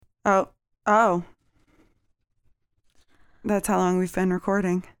Oh, oh. That's how long we've been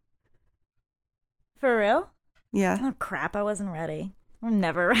recording. For real? Yeah. Oh, crap. I wasn't ready. I'm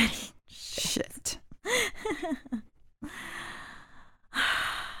never ready. Shit.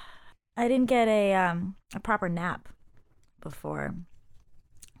 I didn't get a proper nap before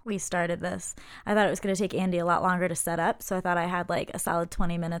we started this. I thought it was going to take Andy a lot longer to set up, so I thought I had like a solid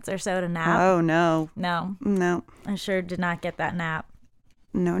 20 minutes or so to nap. Oh, no. No, I sure did not get that nap.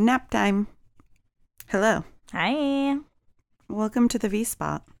 No nap time. Hello. Hi. Welcome to the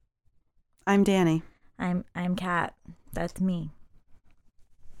V-Spot. I'm Danny. I'm Kat. That's me.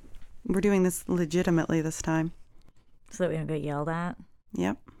 We're doing this legitimately this time. So that we don't get yelled at.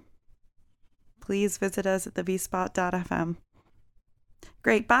 Yep. Please visit us at thevspot.fm.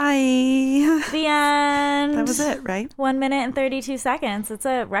 Great, bye. The end. That was it, right? 1 minute and 32 seconds. It's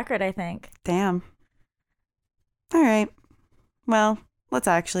a record, I think. Damn. All right. Well, let's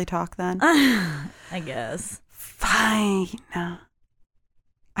actually talk then. I guess. Fine.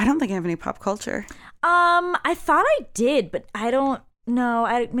 I don't think I have any pop culture. I thought I did, but I don't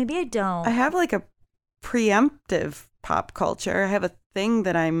know. Maybe I don't. I have like a preemptive pop culture. I have a thing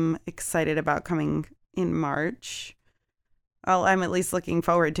that I'm excited about coming in March. Well, I'm at least looking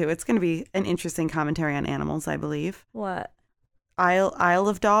forward to. It's going to be an interesting commentary on animals, I believe. What? Isle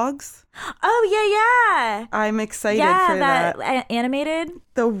of Dogs. Oh, yeah. I'm excited for that. Animated?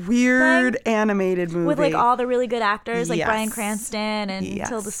 The weird thing? Animated movie. With like all the really good actors, like Yes. Bryan Cranston and Yes.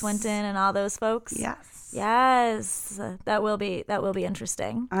 Tilda Swinton and all those folks. Yes. Yes. That will be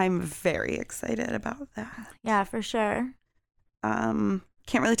interesting. I'm very excited about that. Yeah, for sure. Can't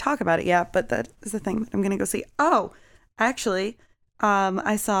really talk about it yet, but that is the thing that I'm going to go see. Oh, actually,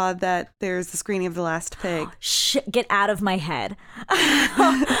 I saw that there's the screening of The Last Pig. Shit, get out of my head.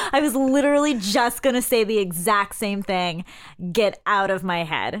 I was literally just going to say the exact same thing. Get out of my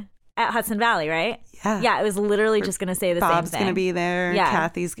head. At Hudson Valley, right? Yeah. Yeah, I was literally just going to say the same thing. Bob's going to be there. Yeah.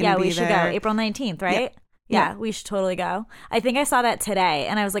 Kathy's going to be there. Yeah, we should go. April 19th, right? Yeah, we should totally go. I think I saw that today,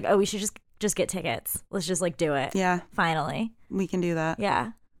 and I was like, oh, we should just get tickets. Let's just like do it. Yeah. Finally. We can do that.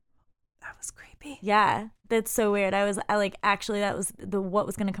 Yeah. That was creepy. Yeah. That's so weird. Actually, that was what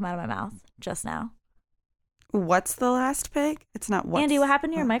was going to come out of my mouth just now. What's The Last Pig? It's not what. Andy, what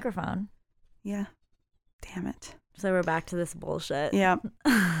happened to your microphone? Yeah. Damn it. So we're back to this bullshit. Yeah.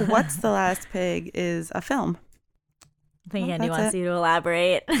 What's The Last Pig is a film. I think Andy wants you to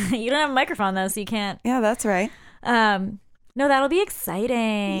elaborate. You don't have a microphone though, so you can't. Yeah, that's right. No, that'll be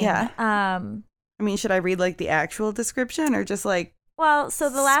exciting. Yeah. I mean, should I read like the actual description or just like Well, so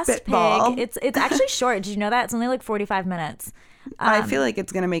The Last spitball? Pig, it's actually short. Did you know that? It's only like 45 minutes. I feel like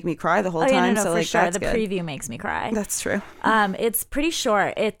it's going to make me cry the whole time. No, so for like sure. that's The good. preview makes me cry. That's true. It's pretty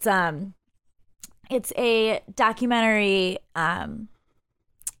short. It's a documentary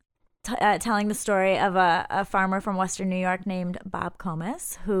telling the story of a farmer from Western New York named Bob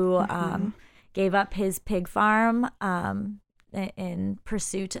Comus who gave up his pig farm in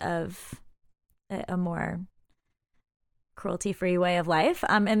pursuit of a more cruelty-free way of life.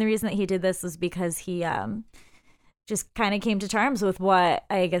 And the reason that he did this was because he just kind of came to terms with what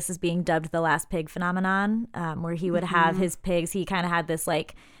I guess is being dubbed the last pig phenomenon, where he would have his pigs. He kind of had this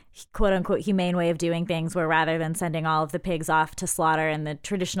like quote unquote humane way of doing things where rather than sending all of the pigs off to slaughter in the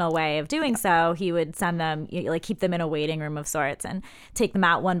traditional way of doing so, he would send them, like keep them in a waiting room of sorts and take them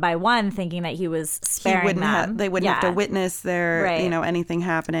out one by one, thinking that he was sparing them. They wouldn't have to witness their, anything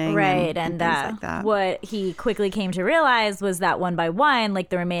happening. Right. And things like that. What he quickly came to realize was that one by one, like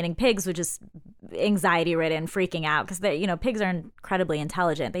the remaining pigs would just anxiety ridden, freaking out because pigs are incredibly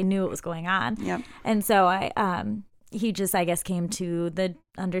intelligent. They knew what was going on. Yep. And so he just, I guess, came to the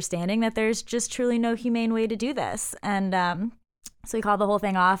understanding that there's just truly no humane way to do this. And so he called the whole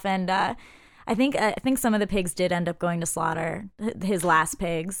thing off. And I think some of the pigs did end up going to slaughter, his last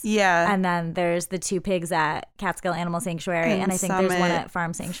pigs. Yeah. And then there's the 2 pigs at Catskill Animal Sanctuary. And I think there's one at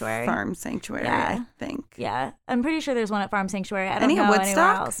Farm Sanctuary. I think. Yeah. I'm pretty sure there's one at Farm Sanctuary. I don't know Woodstock?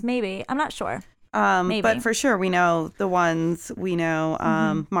 anywhere else. Maybe. I'm not sure. Maybe. But for sure, we know the ones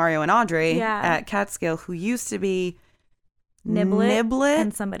Mario and Audrey at Catskill, who used to be Niblet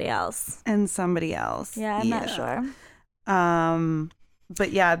and somebody else. Yeah, I'm not sure.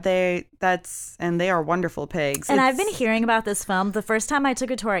 But yeah, they are wonderful pigs. And I've been hearing about this film. The first time I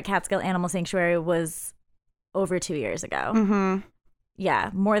took a tour at Catskill Animal Sanctuary was over 2 years ago. Mm-hmm.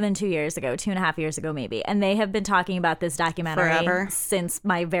 Yeah, more than 2 years ago, 2.5 years ago, maybe. And they have been talking about this documentary since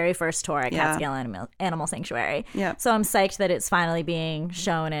my very first tour at Catskill Animal Sanctuary. Yeah. So I'm psyched that it's finally being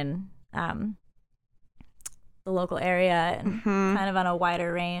shown in the local area and kind of on a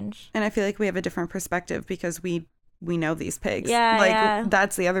wider range. And I feel like we have a different perspective because we we know these pigs. Yeah, like yeah.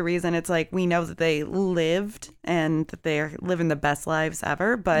 that's the other reason. It's like we know that they lived and that they're living the best lives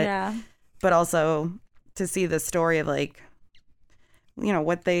ever, but also to see the story of like, you know,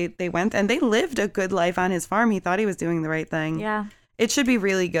 what they went, and they lived a good life on his farm. He thought he was doing the right thing. Yeah. It should be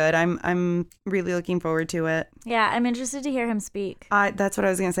really good. I'm really looking forward to it. Yeah, I'm interested to hear him speak. That's what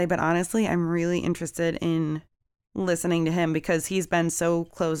I was going to say, but honestly, I'm really interested in listening to him because he's been so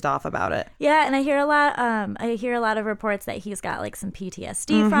closed off about it. Yeah, and I hear a lot of reports that he's got like some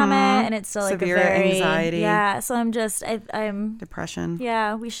PTSD from it, and it's still like severe a very anxiety. Yeah, so I'm depression.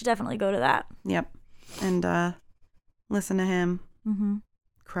 Yeah, we should definitely go to that. Yep. And listen to him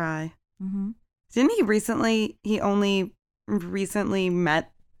cry. Didn't he only recently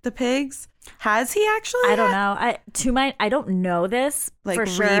met the pigs? Has he actually? I don't know. I don't know this like for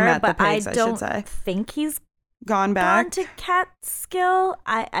sure, re-met but the pigs, I don't should say. think he's gone back to Catskill.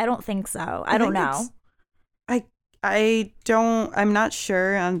 I don't think so. I don't know. I'm not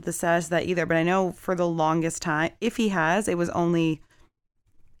sure on the status of that either, but I know for the longest time, if he has, it was only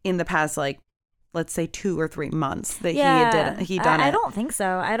in the past, like, let's say 2 or 3 months that he done it. I don't think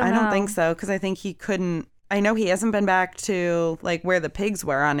so. I don't think so, because I think he couldn't. I know he hasn't been back to like where the pigs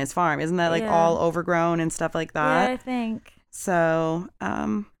were on his farm. Isn't that like all overgrown and stuff like that? Yeah, I think. So,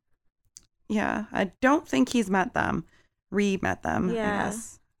 yeah, I don't think he's met them. Re-met them, I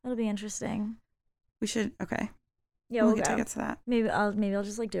guess. It'll be interesting. We should, okay. Yeah, we'll get tickets to that. Maybe I'll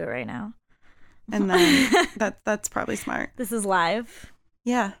just like do it right now. And then that's probably smart. This is live.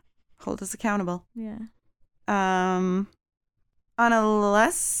 Yeah. Hold us accountable. Yeah. On a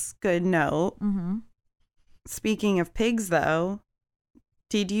less good note, speaking of pigs, though,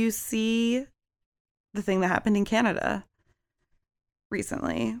 did you see the thing that happened in Canada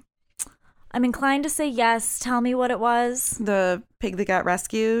recently? I'm inclined to say yes. Tell me what it was. The pig that got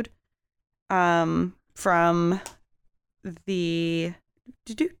rescued from the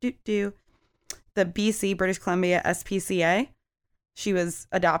BC, British Columbia SPCA. She was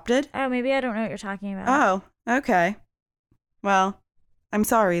adopted. Oh, maybe I don't know what you're talking about. Oh, okay. Well, I'm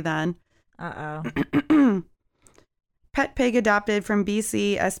sorry then. Uh-oh. Pet pig adopted from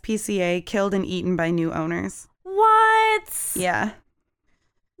BC SPCA killed and eaten by new owners. What? Yeah.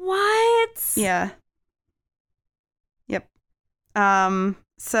 What? Yeah. Yep.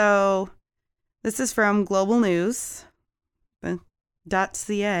 So this is from Global News,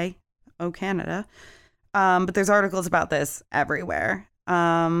 .ca, Canada. But there's articles about this everywhere.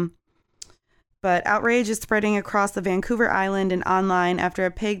 But outrage is spreading across the Vancouver Island and online after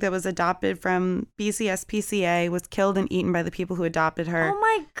a pig that was adopted from BC SPCA was killed and eaten by the people who adopted her. Oh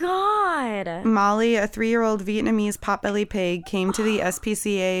my God. Molly, a 3-year-old Vietnamese potbelly pig, came to the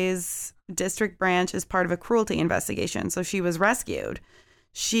SPCA's district branch as part of a cruelty investigation. So she was rescued.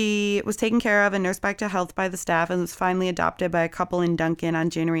 She was taken care of and nursed back to health by the staff and was finally adopted by a couple in Duncan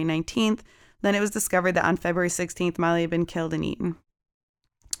on January 19th. Then it was discovered that on February 16th, Molly had been killed and eaten.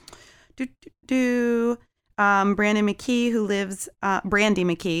 Brandy McKee, who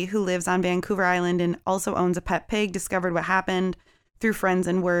lives on Vancouver Island and also owns a pet pig, discovered what happened through friends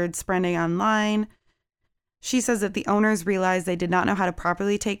and word spreading online. She says that the owners realized they did not know how to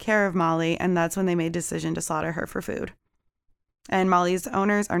properly take care of Molly, and that's when they made a decision to slaughter her for food. And Molly's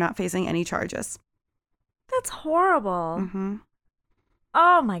owners are not facing any charges. That's horrible. Mm-hmm.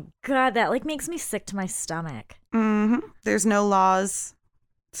 Oh my God, that like makes me sick to my stomach. Mm-hmm. There's no laws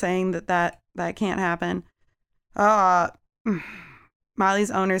saying that can't happen. Molly's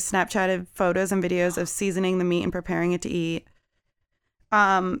owners Snapchatted photos and videos of seasoning the meat and preparing it to eat.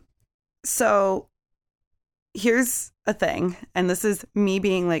 So here's a thing, and this is me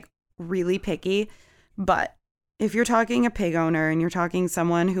being like really picky, but if you're talking a pig owner and you're talking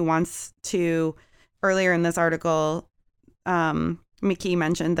someone who wants to, earlier in this article, McKee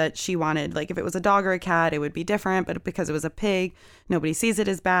mentioned that she wanted, like, if it was a dog or a cat, it would be different, but because it was a pig, nobody sees it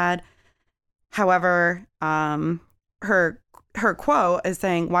as bad. However, her quote is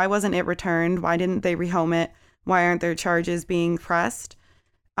saying, why wasn't it returned? Why didn't they rehome it? Why aren't there charges being pressed?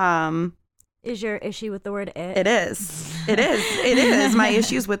 Is your issue with the word it? It is. It is. My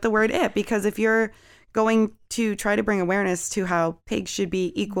issues with the word it, because if you're going to try to bring awareness to how pigs should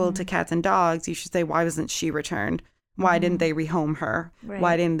be equal to cats and dogs, you should say, why wasn't she returned? Why didn't they rehome her? Right.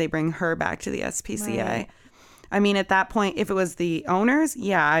 Why didn't they bring her back to the SPCA? Right. I mean, at that point, if it was the owners,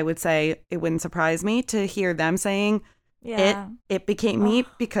 yeah, I would say it wouldn't surprise me to hear them saying it became meat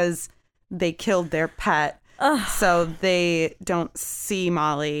because they killed their pet. So they didn't see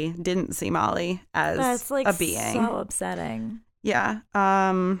Molly as That's like a being. So upsetting. Yeah.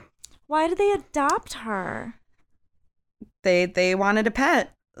 Why did they adopt her? They wanted a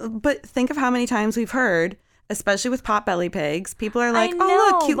pet. But think of how many times we've heard, especially with potbelly pigs. People are like, I know,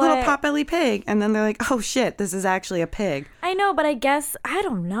 oh, look, cute little but- potbelly pig. And then they're like, oh, shit, this is actually a pig. I know, but I guess, I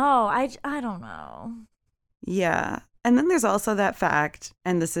don't know. I don't know. Yeah. And then there's also that fact,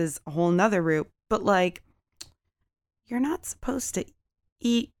 and this is a whole nother route, but like, you're not supposed to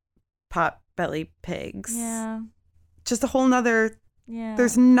eat potbelly pigs. Yeah. Just a whole nother, Yeah.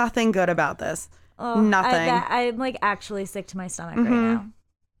 there's nothing good about this. Oh, nothing. I'm like actually sick to my stomach right Mm-hmm.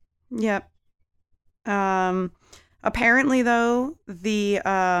 now. Yep. Apparently though, the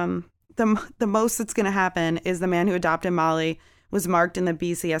most that's going to happen is the man who adopted Molly was marked in the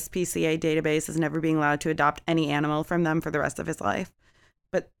BCSPCA database as never being allowed to adopt any animal from them for the rest of his life.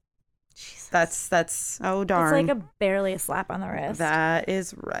 But Jesus. that's oh darn. It's like barely a slap on the wrist. That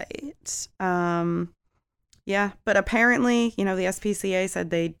is right. Yeah, but apparently, the SPCA said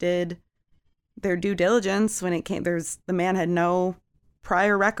they did their due diligence when it came. The man had no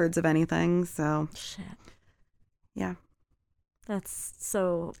prior records of anything, so Shit. yeah. That's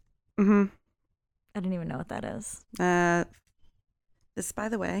so. Mm-hmm. I didn't even know what that is. This, by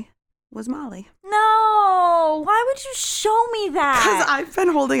the way, was Molly. No, why would you show me that? Because I've been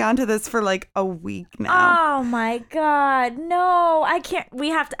holding on to this for like a week now. Oh my God, no! I can't.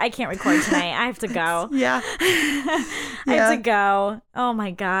 I can't record tonight. I have to go. Yeah. I have to go. Oh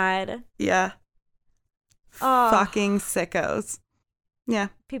my God. Yeah. Oh. Fucking sickos. Yeah.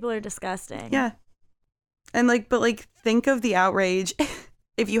 People are disgusting. Yeah. And think of the outrage.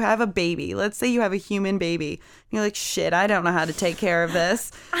 If you have a baby, let's say you have a human baby, and you're like, shit, I don't know how to take care of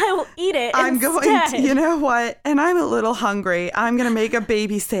this. I will eat it. I'm instead. going to, you know what? And I'm a little hungry. I'm going to make a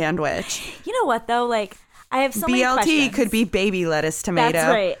baby sandwich. You know what, though? Like, I have so many questions. BLT could be baby lettuce tomato. That's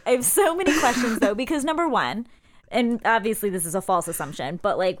right. I have so many questions, though, because number one, and obviously this is a false assumption,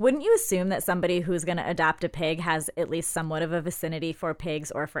 but like, wouldn't you assume that somebody who's going to adopt a pig has at least somewhat of a vicinity for pigs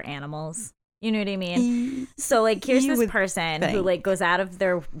or for animals? You know what I mean? So like, here's this person who like goes out of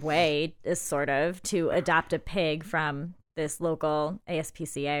their way, sort of, to adopt a pig from this local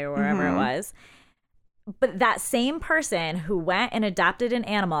ASPCA or wherever it was. But that same person who went and adopted an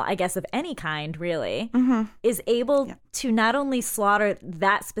animal, I guess of any kind, really, is able to not only slaughter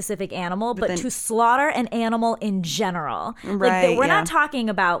that specific animal, but to slaughter an animal in general. Right, like, we're not talking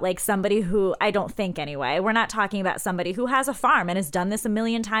about like somebody who, I don't think anyway, we're not talking about somebody who has a farm and has done this a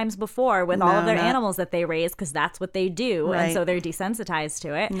million times before with all of their animals that they raise, because that's what they do. Right. And so they're desensitized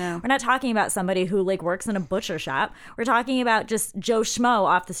to it. No. We're not talking about somebody who like works in a butcher shop. We're talking about just Joe Schmo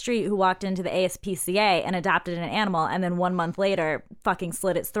off the street who walked into the ASPCA and adopted an animal and then 1 month later fucking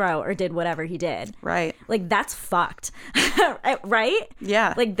slit its throat or did whatever he did. Right. Like, that's fucked. Right?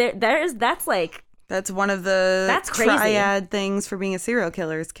 Yeah. Like, that's like... That's one of the That's crazy. triad things for being a serial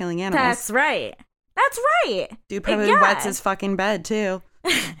killer is killing animals. That's right. That's right. Dude probably wets his fucking bed, too.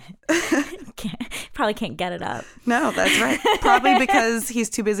 Probably can't get it up. No, that's right. Probably because he's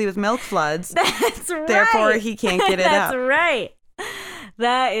too busy with milk floods. That's right. Therefore, he can't get it up. That's right.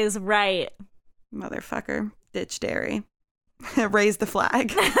 That is right. Motherfucker. Ditch dairy. Raise the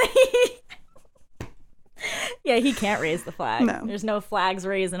flag. Yeah, he can't raise the flag. No. There's no flags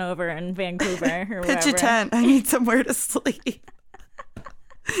raising over in Vancouver or Pitch wherever. a tent. I need somewhere to sleep.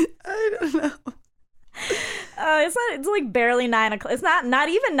 I don't know. It's like barely 9 o'clock. It's not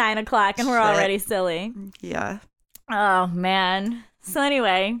even 9 o'clock and we're already silly. Yeah. Oh, man. So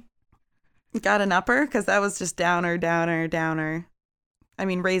anyway. Got an upper? Because that was just downer, downer, downer. I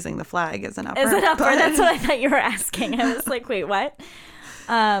mean, raising the flag is an upper. Is it upper? But... That's what I thought you were asking. I was like, wait, what?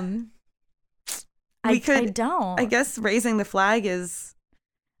 I don't. I guess raising the flag is...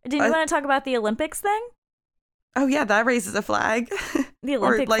 Did you want to talk about the Olympics thing? Oh, yeah, that raises a flag. The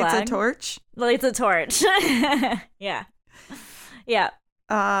Olympic or lights flag. a torch. Lights a torch. Yeah. Yeah.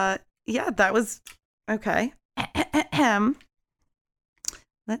 Yeah, that was... Okay.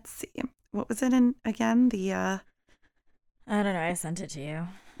 Let's see. What was it in, again? The... I don't know. I sent it to you.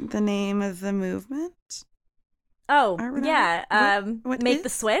 The name of the movement? Oh, yeah. What Make is? the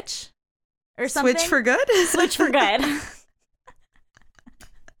switch or something. Switch for good? Switch for good.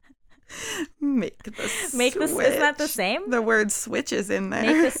 Make the switch. Make the switch. Isn't that the same? The word switch is in there.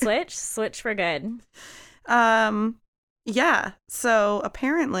 Make the switch. Switch for good. Yeah. So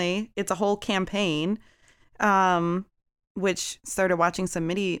apparently it's a whole campaign, which started watching some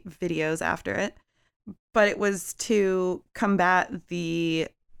MIDI videos after it. But it was to combat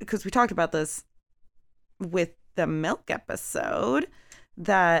because we talked about this with the milk episode,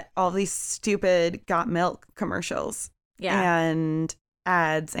 that all these stupid got milk commercials and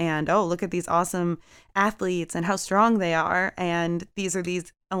ads and, oh, look at these awesome athletes and how strong they are. And these are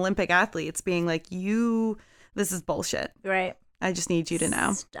these Olympic athletes being like, this is bullshit. Right. I just need you to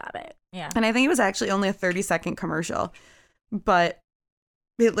know. Stop it. Yeah. And I think it was actually only a 30-second commercial, but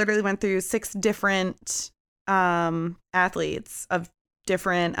it literally went through 6 different athletes of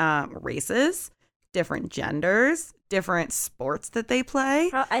different races, different genders, different sports that they play.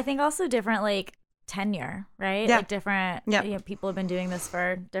 I think also different like tenure, right? Yeah. Like different people have been doing this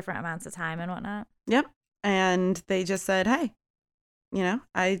for different amounts of time and whatnot. Yep. And they just said, hey,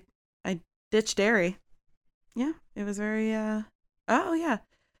 I ditched dairy. Yeah. It was very, oh yeah.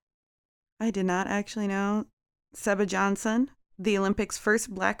 I did not actually know. Seba Johnson, the Olympics' first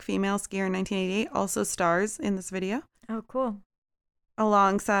black female skier in 1988, also stars in this video. Oh, cool.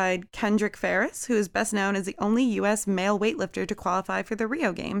 Alongside Kendrick Ferris, who is best known as the only U.S. male weightlifter to qualify for the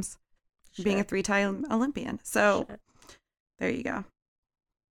Rio Games, being a 3-time Olympian. So there you go.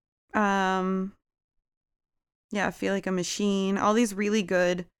 Yeah, I feel like a machine. All these really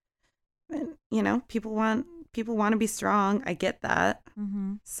good, people want to be strong. I get that.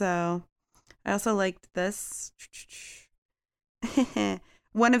 Mm-hmm. So I also liked this.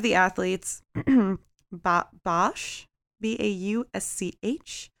 One of the athletes, Bosch,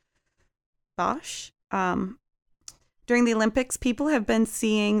 Bausch, Bosch. During the Olympics, people have been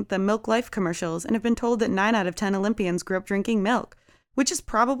seeing the Milk Life commercials and have been told that 9 out of 10 Olympians grew up drinking milk, which is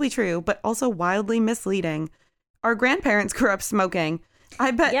probably true, but also wildly misleading. Our grandparents grew up smoking.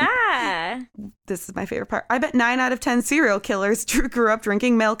 I bet. Yeah. This is my favorite part. I bet 9 out of 10 serial killers grew up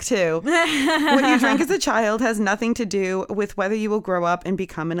drinking milk too. What you drank as a child has nothing to do with whether you will grow up and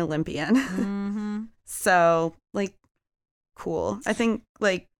become an Olympian. Mm-hmm. So, cool. I think,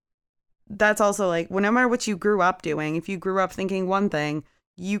 that's also, no matter what you grew up doing, if you grew up thinking one thing,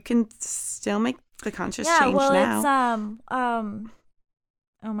 you can still make the conscious change now. Yeah, well, it's,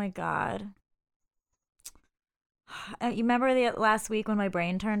 oh my God. You remember the last week when my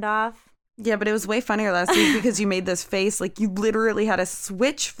brain turned off? Yeah, but it was way funnier last week because you made this face like you literally had a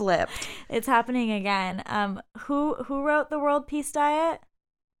switch flipped. It's happening again. Who wrote the World Peace Diet?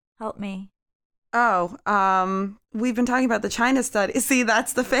 Help me. Oh, we've been talking about the China study. See,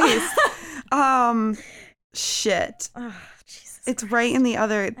 that's the face. Shit. Oh, Jesus. It's right in the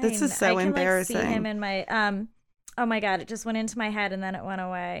other. This is so embarrassing. I can see him in my oh my God, it just went into my head and then it went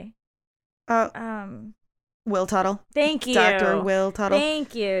away. Will Tuttle. Thank you. Dr. Will Tuttle.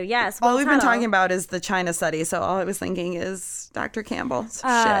 Thank you. Yes. Will all we've Tuttle. been talking about is the China study, so all I was thinking is Dr. Campbell. Shit.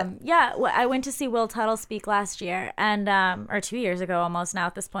 Yeah, well, I went to see Will Tuttle speak last year, and or 2 years ago almost now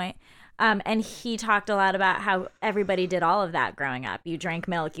at this point. And he talked a lot about how everybody did all of that growing up. You drank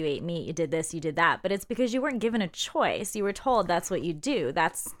milk, you ate meat, you did this, you did that. But it's because you weren't given a choice. You were told that's what you do.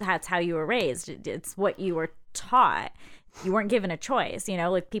 That's how you were raised. It's what you were taught. You weren't given a choice,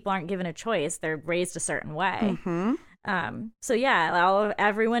 people aren't given a choice. They're raised a certain way. Mm-hmm. So yeah,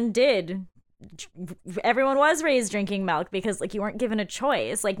 everyone was raised drinking milk because you weren't given a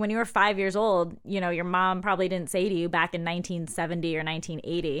choice. When you were 5 years old, your mom probably didn't say to you back in 1970 or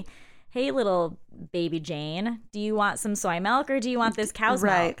 1980, hey, little baby Jane, do you want some soy milk or do you want this cow's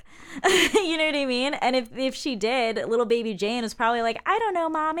milk? You know what I mean? And if she did, little baby Jane was probably like, I don't know,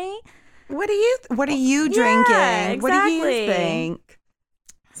 mommy. What are you drinking? Yeah, exactly. What do you think?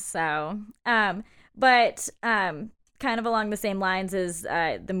 So, but kind of along the same lines as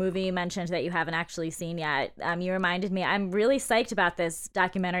the movie you mentioned that you haven't actually seen yet, you reminded me, I'm really psyched about this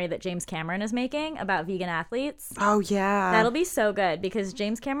documentary that James Cameron is making about vegan athletes. Oh, yeah. That'll be so good because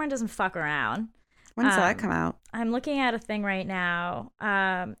James Cameron doesn't fuck around. When does that come out? I'm looking at a thing right now.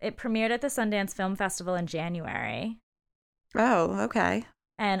 It premiered at the Sundance Film Festival in January. Oh, okay.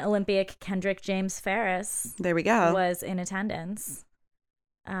 And Olympic Kendrick James Ferris there we go. was in attendance.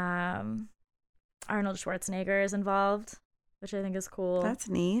 Arnold Schwarzenegger is involved, which I think is cool. That's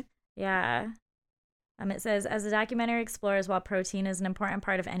neat. Yeah. It says, as the documentary explores, while protein is an important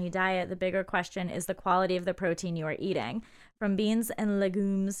part of any diet, the bigger question is the quality of the protein you are eating. From beans and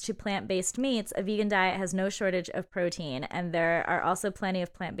legumes to plant-based meats, a vegan diet has no shortage of protein, and there are also plenty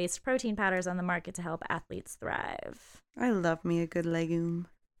of plant-based protein powders on the market to help athletes thrive. I love me a good legume.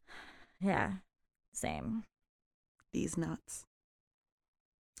 Yeah, same. These nuts.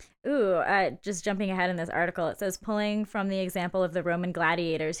 Ooh, just jumping ahead in this article, it says, pulling from the example of the Roman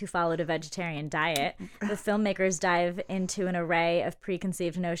gladiators who followed a vegetarian diet, the filmmakers dive into an array of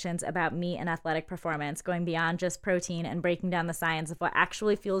preconceived notions about meat and athletic performance, going beyond just protein and breaking down the science of what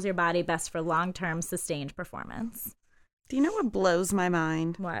actually fuels your body best for long-term sustained performance. Do you know what blows my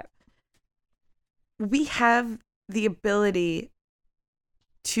mind? What? We have the ability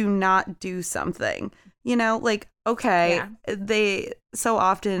to not do something, okay, yeah. They so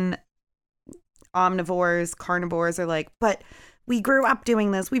often omnivores, carnivores are like, but we grew up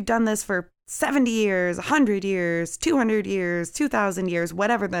doing this. We've done this for 70 years, 100 years, 200 years, 2,000 years,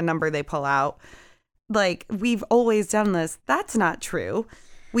 whatever the number they pull out. Like, we've always done this. That's not true.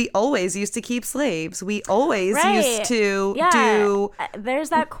 We always used to keep slaves. We always used to do... There's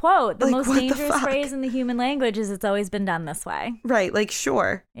that quote. The like, most dangerous phrase in the human language is it's always been done this way. Right. Like,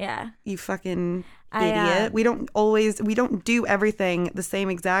 sure. Yeah. You fucking idiot. We don't do everything the same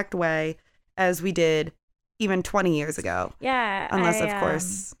exact way as we did even 20 years ago. Yeah. Unless, of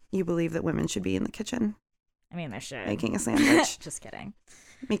course, you believe that women should be in the kitchen. I mean, they should. Making a sandwich. Just kidding.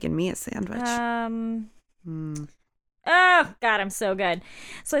 Making me a sandwich. Oh, God, I'm so good.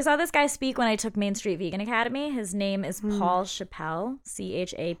 So I saw this guy speak when I took Main Street Vegan Academy. His name is Paul Chappell,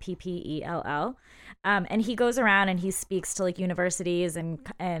 Chappell. And he goes around and he speaks to like universities and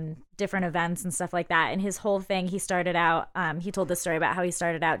different events and stuff like that. And his whole thing, he started out, he told this story about how he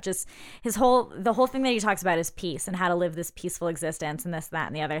started out just the whole thing that he talks about is peace and how to live this peaceful existence and this, that,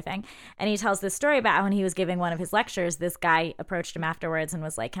 and the other thing. And he tells this story about when he was giving one of his lectures, this guy approached him afterwards and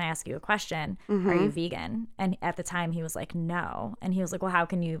was like, can I ask you a question? Are you vegan? And at the time he was like, no. And he was like, well, how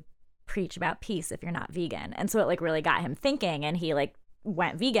can you preach about peace if you're not vegan? And so it like really got him thinking, and he like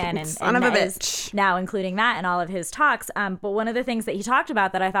went vegan and is now including that in all of his talks. But one of the things that he talked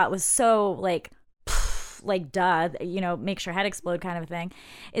about that I thought was so like duh, makes your head explode kind of a thing,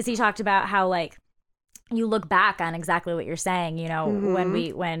 is he talked about how like you look back on exactly what you're saying,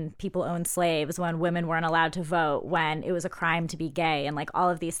 when people owned slaves, when women weren't allowed to vote, when it was a crime to be gay, and like all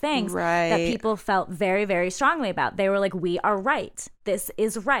of these things that people felt very, very strongly about. They were like, we are right. This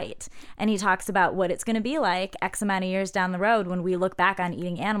is right. And he talks about what it's going to be like X amount of years down the road when we look back on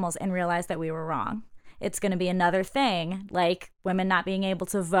eating animals and realize that we were wrong. It's going to be another thing, like women not being able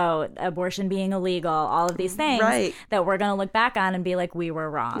to vote, abortion being illegal, all of these things that we're going to look back on and be like, we were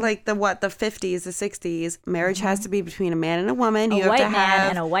wrong. Like the 50s, the 60s, marriage has to be between a man and a woman. You have to have a white man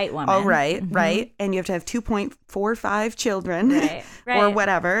and a white woman. Oh, right, right. And you have to have 2.45 children or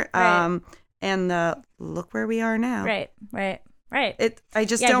whatever. Right. And look where we are now. Right. I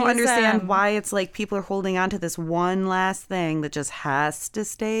just don't understand why it's like people are holding on to this one last thing that just has to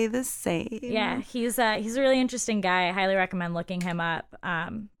stay the same. Yeah, he's a really interesting guy. I highly recommend looking him up.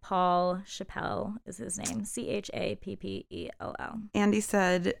 Paul Chappell is his name. Chappell. Andy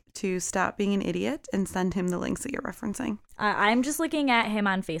said to stop being an idiot and send him the links that you're referencing. I'm just looking at him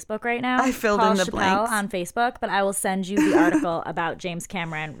on Facebook right now. I filled Paul in the Chappell blanks on Facebook, but I will send you the article about James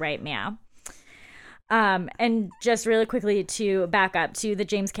Cameron right now. And just really quickly to back up to the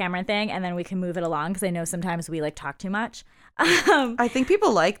James Cameron thing, and then we can move it along because I know sometimes we like talk too much. I think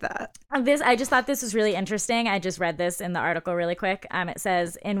people like that. I just thought this was really interesting. I just read this in the article really quick. It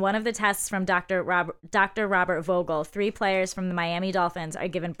says, in one of the tests from Dr. Robert Vogel, 3 players from the Miami Dolphins are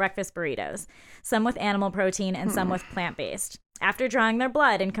given breakfast burritos, some with animal protein and some with plant-based. After drawing their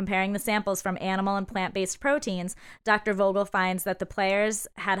blood and comparing the samples from animal and plant-based proteins, Dr. Vogel finds that the players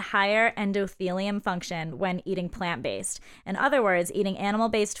had higher endothelium function when eating plant-based. In other words, eating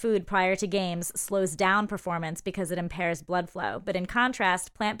animal-based food prior to games slows down performance because it impairs blood flow. But in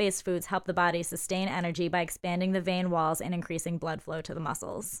contrast, plant-based foods help the body sustain energy by expanding the vein walls and increasing blood flow to the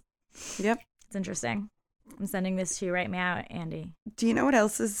muscles. Yep. It's interesting. I'm sending this to you right now, Andy. Do you know what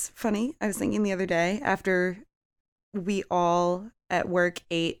else is funny? I was thinking the other day, after we all at work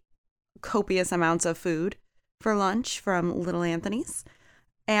ate copious amounts of food for lunch from Little Anthony's,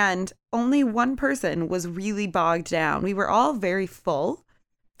 and only one person was really bogged down. We were all very full.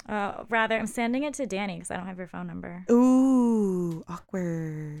 I'm sending it to Danny because I don't have your phone number. Ooh,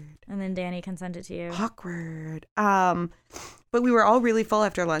 awkward. And then Danny can send it to you. Awkward. But we were all really full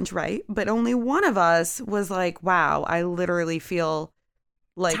after lunch, right? But only one of us was like, wow, I literally feel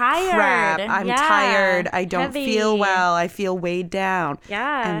like tired. Crap. I'm tired. I don't feel well. I feel weighed down.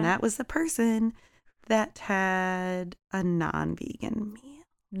 Yeah. And that was the person that had a non-vegan meal.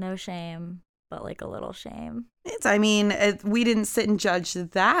 No shame, but like a little shame. We didn't sit and judge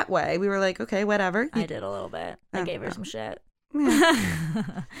that way. We were like, okay, whatever. I did a little bit. I gave her some shit.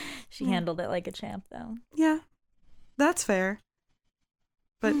 Yeah. She handled it like a champ, though. Yeah, that's fair.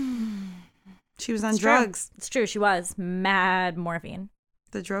 But she was on drugs. It's true. She was mad morphine.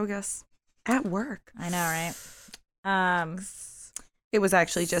 The drogas at work. I know, right? It was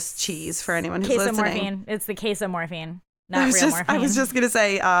actually just cheese for anyone who's listening. Morphine. It's the case of morphine, not real morphine. I was just gonna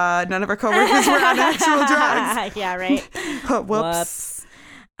say none of our coworkers were on actual drugs. Yeah, right. Whoops.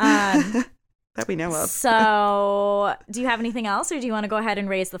 That we know of. So, do you have anything else, or do you want to go ahead and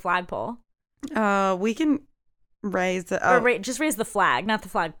raise the flagpole? We can raise the. Just raise the flag, not the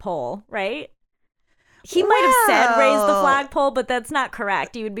flagpole, right? He might have said raise the flagpole, but that's not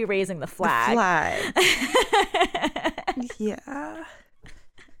correct. You would be raising the flag. The flag. Yeah.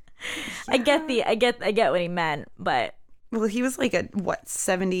 I get what he meant, but well, he was like a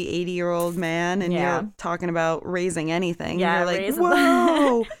 70, 80-year-old man, and Yeah. you're talking about raising anything. Yeah, You're like, raising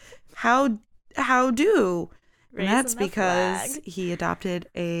whoa, how do? And Raising that's the because flag. he adopted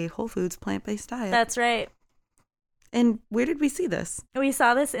a Whole Foods plant-based diet. That's right. And where did we see this? We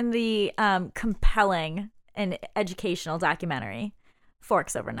saw this in the compelling and educational documentary,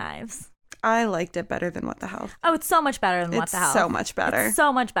 Forks Over Knives. I liked it better than What the Health. Oh, it's so much better than What It's the Health. so much better. It's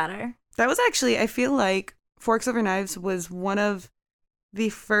so much better. That was actually, I feel like Forks Over Knives was one of the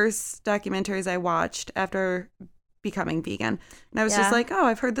first documentaries I watched after becoming vegan. And I was just Yeah. like, oh,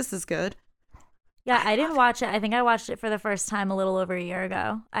 I've heard this is good. Yeah, I didn't watch it. I think I watched it for the first time a little over a year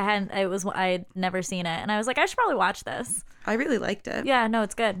ago. I'd never seen it, and I was like, I should probably watch this. I really liked it. Yeah, no,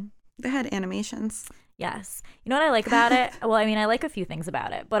 it's good. They had animations. Yes. You know what I like about it? Well, I mean, I like a few things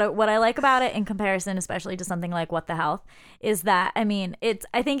about it, but what I like about it in comparison, especially to something like What the Health, is that, I mean,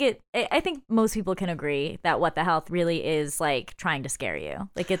 I think most people can agree that What the Health really is like trying to scare you.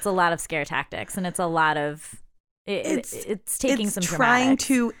 Like, it's a lot of scare tactics, and it's a lot of it's taking some trying dramatics.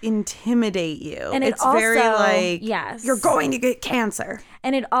 to intimidate you, And it's also, very like, yes, you're going to get cancer.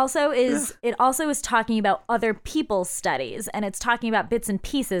 And it also is talking about other people's studies, and it's talking about bits and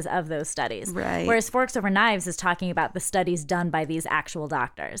pieces of those studies. Right. Whereas Forks Over Knives is talking about the studies done by these actual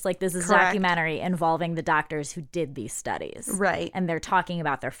doctors. Like, this is a Correct. documentary involving the doctors who did these studies. Right. And they're talking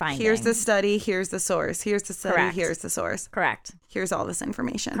about their findings. Here's the study, here's the source. Here's the study, Correct. here's the source. Correct. Here's all this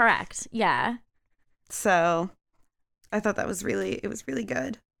information. Correct. Yeah. So I thought it was really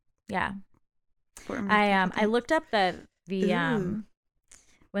good. Yeah. For me. I looked up the Ooh.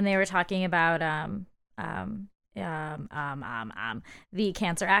 when they were talking about the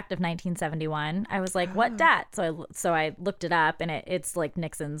Cancer Act of 1971. I was like, what dat? So I looked it up, and it's like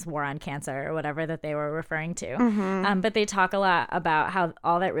Nixon's war on cancer or whatever that they were referring to. Mm-hmm. But they talk a lot about how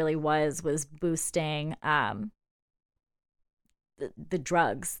all that really was boosting the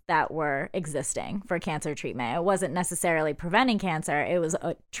drugs that were existing for cancer treatment. It wasn't necessarily preventing cancer, it was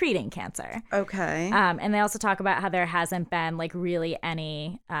treating cancer. Okay. And they also talk about how there hasn't been like really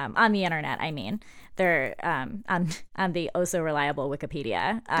any on the internet, I mean, there on the oh so reliable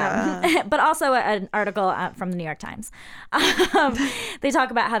Wikipedia, but also an article from the New York Times. They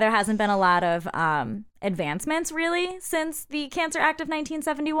talk about how there hasn't been a lot of advancements really since the Cancer Act of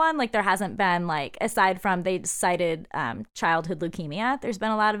 1971. Like, there hasn't been, like, aside from they cited childhood leukemia, there's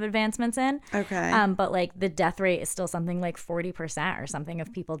been a lot of advancements in. Okay. But like the death rate is still something like 40% or something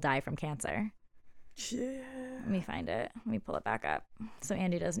of people die from cancer. Let me find it. Let me pull it back up so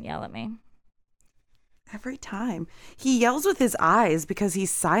Andy doesn't yell at me. Every time. He yells with his eyes because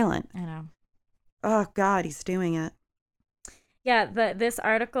he's silent. I know. Oh, God, he's doing it. Yeah, this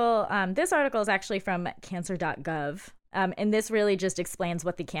article is actually from cancer.gov. And this really just explains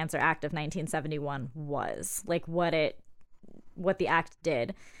what the Cancer Act of 1971 was, like what the act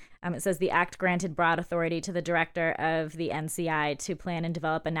did. It says the act granted broad authority to the director of the NCI to plan and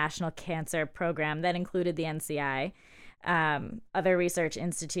develop a national cancer program that included the NCI, other research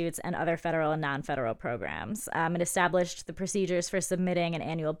institutes, and other federal and non-federal programs. It established the procedures for submitting an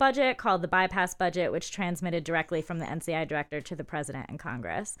annual budget called the bypass budget, which transmitted directly from the NCI director to the president and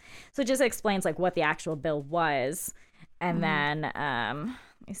Congress. So it just explains like what the actual bill was. And then let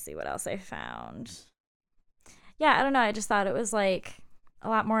me see what else I found. Yeah, I don't know. I just thought it was like a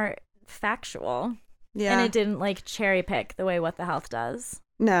lot more factual. Yeah. And it didn't like cherry pick the way What the Health does.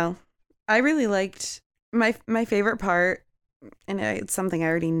 No. I really liked my favorite part, and it's something I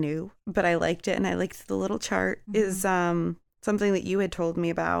already knew, but I liked it, and I liked the little chart, is something that you had told me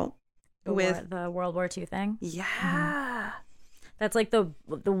about with the World War II thing. Yeah. That's like the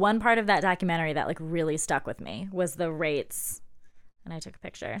one part of that documentary that like really stuck with me was the rates. And I took a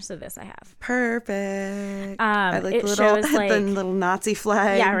picture, so this I have. Perfect. I like it shows, like, the little Nazi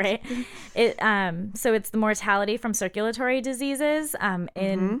flag. Yeah, right. So it's the mortality from circulatory diseases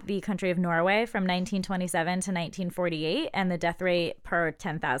in the country of Norway from 1927 to 1948, and the death rate per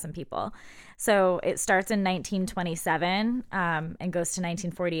 10,000 people. So it starts in 1927 and goes to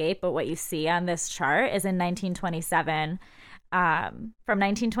 1948. But what you see on this chart is in 1927. From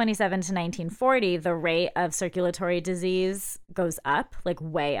 1927 to 1940, the rate of circulatory disease goes up, like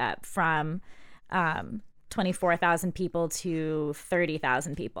way up, from 24,000 people to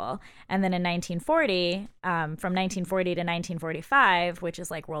 30,000 people. And then in 1940, from 1940 to 1945, which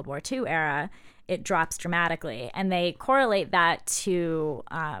is like World War II era, it drops dramatically. And they correlate that to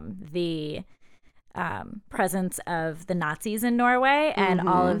the presence of the Nazis in Norway and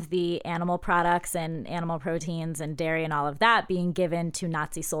all of the animal products and animal proteins and dairy and all of that being given to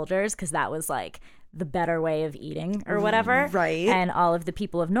Nazi soldiers because that was like the better way of eating or whatever. Right. And all of the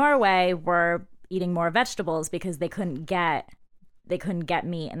people of Norway were eating more vegetables because they couldn't get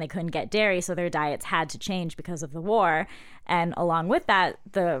meat and they couldn't get dairy, so their diets had to change because of the war. And along with that,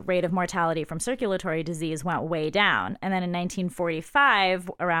 the rate of mortality from circulatory disease went way down. And then in 1945,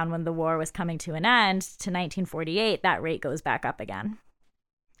 around when the war was coming to an end, to 1948, that rate goes back up again.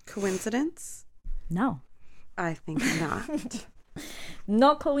 Coincidence? No. I think not.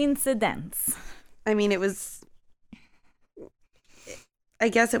 No coincidence. I mean, I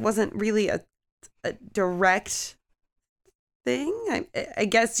guess it wasn't really a direct thing. I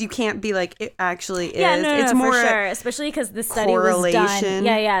guess you can't be like it actually is. Yeah, no, it's more for sure, especially because the study was done.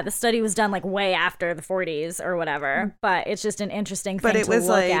 Yeah, the study was done like way after the 40s or whatever. But it's just an interesting thing to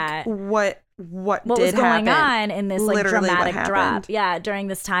look at. What was going on in this like Literally dramatic drop? Yeah, during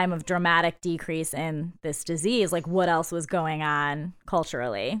this time of dramatic decrease in this disease, like what else was going on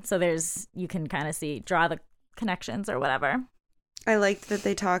culturally? So you can kind of draw the connections or whatever. I liked that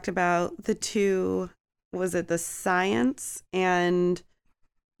they talked about the two. Was it the science and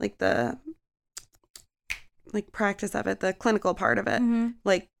like the practice of it, the clinical part of it,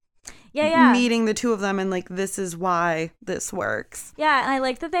 like meeting the two of them and like this is why this works. Yeah, and I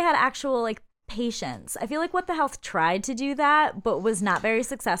like that they had actual like patients. I feel like What the Health tried to do that, but was not very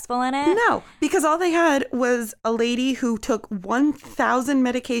successful in it. No, because all they had was a lady who took 1,000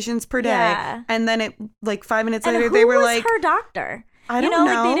 medications per day, and then it like 5 minutes later they were like, her doctor. I don't know.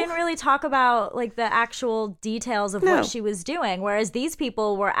 Like they didn't really talk about like the actual details of what she was doing, whereas these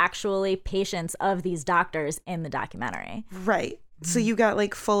people were actually patients of these doctors in the documentary. Right. So you got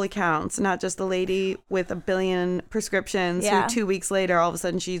like full accounts, not just the lady with 1 billion prescriptions who 2 weeks later, all of a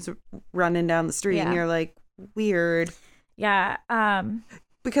sudden she's running down the street and you're like, weird. Yeah.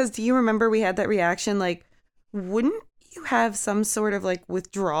 Because do you remember we had that reaction? Like, wouldn't you have some sort of like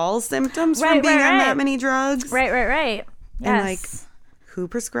withdrawal symptoms from being on that many drugs? Right. Yes. And like, who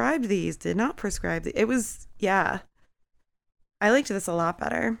prescribed these? Did not prescribe these. It was, I liked this a lot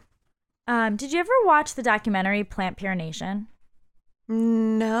better. Did you ever watch the documentary Plant Pure Nation?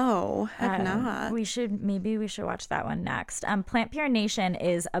 No, have not. Maybe we should watch that one next. Plant Pure Nation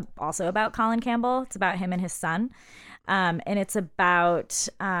is also about Colin Campbell. It's about him and his son. And it's about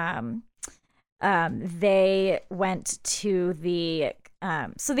they went to the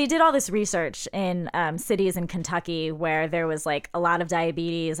so they did all this research in cities in Kentucky where there was like a lot of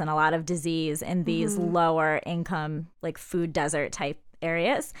diabetes and a lot of disease in these lower income like food desert type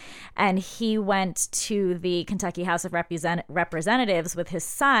areas. And he went to the Kentucky House of Representatives with his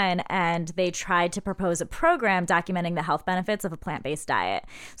son, and they tried to propose a program documenting the health benefits of a plant-based diet.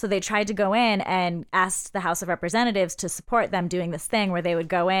 So they tried to go in and asked the House of Representatives to support them doing this thing where they would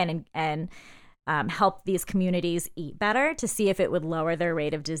go in and help these communities eat better to see if it would lower their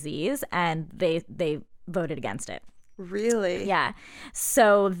rate of disease, and they voted against it. Really? Yeah.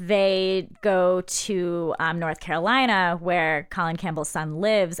 So they go to North Carolina, where Colin Campbell's son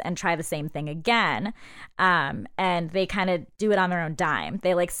lives, and try the same thing again. And they kind of do it on their own dime.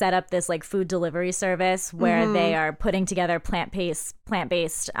 They like set up this like food delivery service where they are putting together plant-based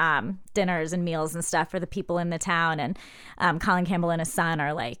dinners and meals and stuff for the people in the town. And Colin Campbell and his son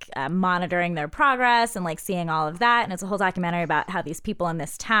are like monitoring their progress and like seeing all of that. And it's a whole documentary about how these people in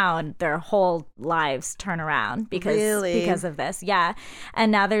this town, their whole lives turn around because of this. Yeah.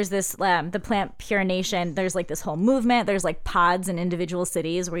 And now there's this, the Plant Pure Nation, there's like this whole movement. There's like pods in individual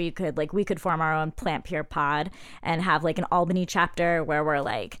cities where we could form our own Plant Pure pod and have like an Albany chapter where we're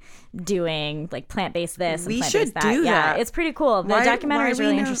like doing like plant-based this and plant-based that. Yeah, it's pretty cool. The documentary is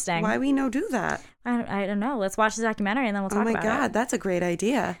really interesting. Why we do that? I don't know. Let's watch the documentary and then we'll talk about it. Oh my God, that's a great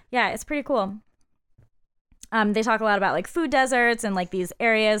idea. Yeah, it's pretty cool. They talk a lot about like food deserts and like these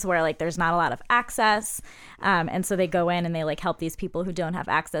areas where like there's not a lot of access. And so they go in and they like help these people who don't have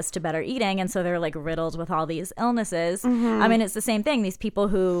access to better eating. And so they're like riddled with all these illnesses. I mean, it's the same thing. These people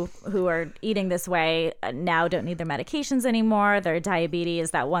who are eating this way now don't need their medications anymore. Their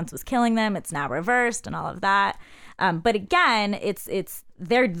diabetes that once was killing them, it's now reversed and all of that. But again,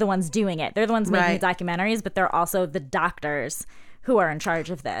 they're the ones doing it. They're the ones making the documentaries, but they're also the doctors who are in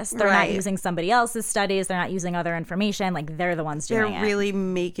charge of this. They're not using somebody else's studies. They're not using other information. Like, they're the ones doing it. They're really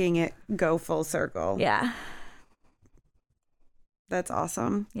making it go full circle. Yeah. That's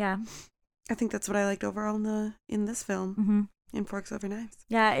awesome. Yeah. I think that's what I liked overall in this film, in Forks Over Knives.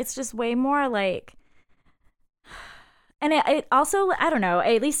 Yeah, it's just way more like... And it also, I don't know,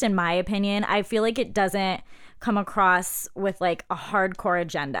 at least in my opinion, I feel like it doesn't come across with like a hardcore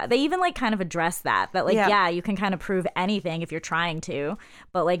agenda. They even like kind of address that like, yeah, you can kind of prove anything if you're trying to,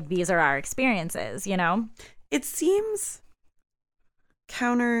 but like these are our experiences, you know? It seems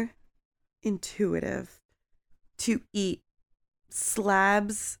counterintuitive to eat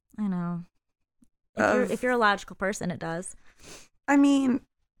slabs. I know. If you're a logical person, it does. I mean,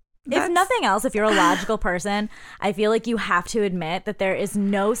 if nothing else, if you're a logical person, I feel like you have to admit that there is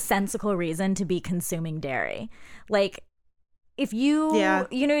no sensical reason to be consuming dairy. Like, if you,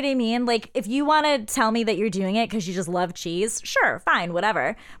 you know what I mean? Like, if you want to tell me that you're doing it because you just love cheese, sure, fine,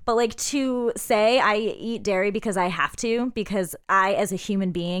 whatever. But like to say I eat dairy because I have to, because I, as a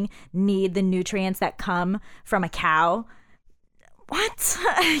human being, need the nutrients that come from a cow. What?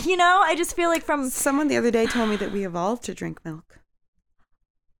 You know, I just feel like someone the other day told me that we evolved to drink milk.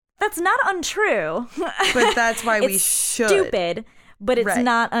 That's not untrue. But that's why we should. Stupid, but it's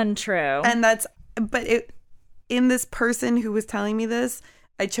not untrue. And in this person who was telling me this,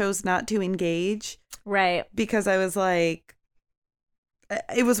 I chose not to engage. Right. Because I was like,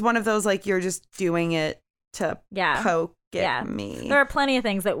 it was one of those like, you're just doing it to poke at me. There are plenty of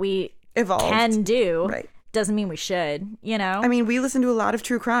things that we evolved can do. Right. Doesn't mean we should, you know? I mean, we listen to a lot of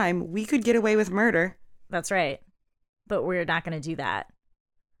true crime. We could get away with murder. That's right. But we're not going to do that.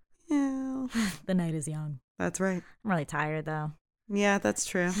 Yeah. The night is young. That's right. I'm really tired, though. Yeah, that's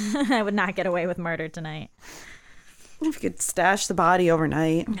true. I would not get away with murder tonight. If you could stash the body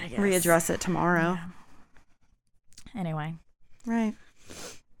overnight, readdress it tomorrow. Yeah. Anyway. Right.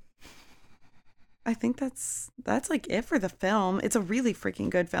 I think that's like it for the film. It's a really freaking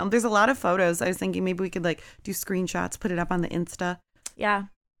good film. There's a lot of photos. I was thinking maybe we could like do screenshots, put it up on the Insta. Yeah.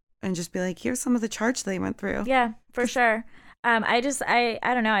 And just be like, here's some of the charts they went through. Yeah, for sure. I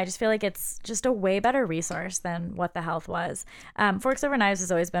don't know. I just feel like it's just a way better resource than What the Health was. Forks Over Knives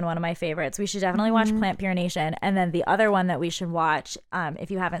has always been one of my favorites. We should definitely watch Plant Pure Nation. And then the other one that we should watch,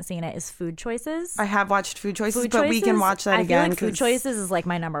 if you haven't seen it, is Food Choices. I have watched Food Choices, but we can watch that again. I feel like Food Choices is like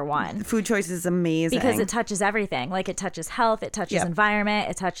my number one. Food Choices is amazing. Because it touches everything. Like it touches health, it touches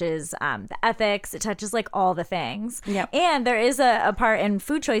environment, it touches the ethics, it touches like all the things. Yep. And there is a part in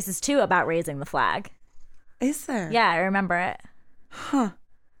Food Choices too about raising the flag. Is there? Yeah, I remember it. Huh.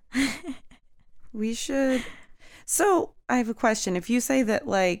 We should. So I have a question. If you say that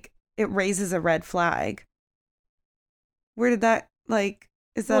like it raises a red flag, where did that like,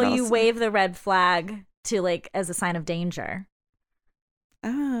 is that you wave the red flag to like as a sign of danger.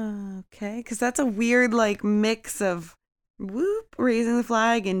 Oh, okay. Because that's a weird like mix of whoop raising the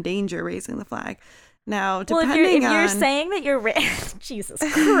flag and danger raising the flag. Now, depending if you're saying that you're Jesus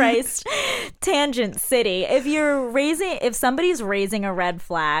Christ, Tangent City. If somebody's raising a red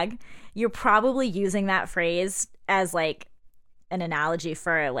flag, you're probably using that phrase as like an analogy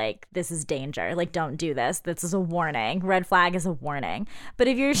for like this is danger. Like don't do this. This is a warning. Red flag is a warning. But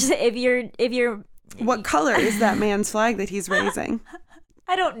if you're what color is that man's flag that he's raising?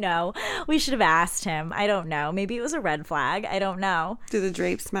 I don't know. We should have asked him. I don't know. Maybe it was a red flag. I don't know. Do the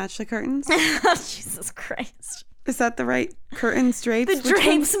drapes match the curtains? Oh, Jesus Christ. Is that the right curtains, drapes? The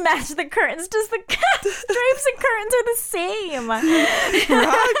drapes match the curtains. Drapes and curtains are the same. Rug.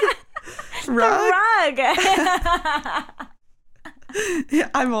 The rug. Yeah,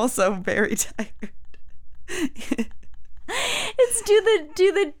 I'm also very tired. It's do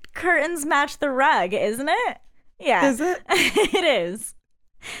the curtains match the rug, isn't it? Yeah. Is it? It is.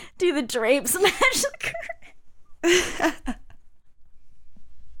 Do the drapes match the curtains?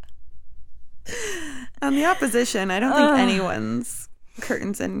 On the opposition, I don't think anyone's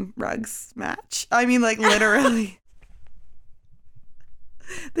curtains and rugs match. I mean, like, literally.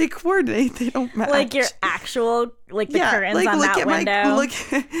 They coordinate. They don't match. Like your actual, like the curtains like, on that window.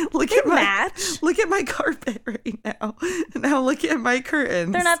 Look at match. Look at my carpet right now. Now look at my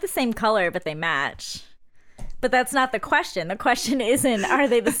curtains. They're not the same color, but they match. But that's not the question. The question isn't, are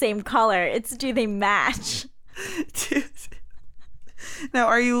they the same color? It's, do they match? Dude. Now,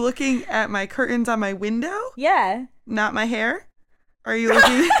 are you looking at my curtains on my window? Yeah. Not my hair? Are you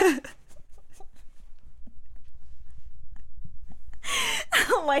looking...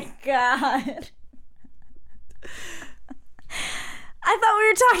 Oh, my God. I thought we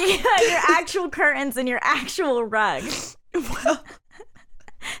were talking about your actual curtains and your actual rug. Well...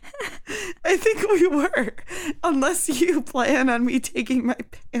 I think we were, unless you plan on me taking my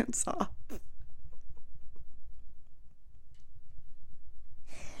pants off.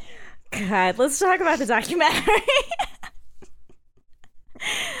 God, let's talk about the documentary.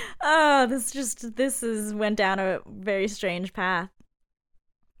 Oh, this went down a very strange path.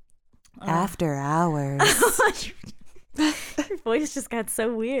 After hours. Your voice just got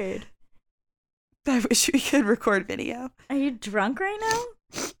so weird. I wish we could record video. Are you drunk right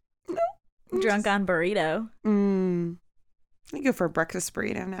now? No. Drunk on burrito. I go for a breakfast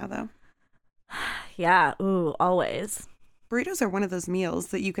burrito now, though. Yeah. Ooh, always. Burritos are one of those meals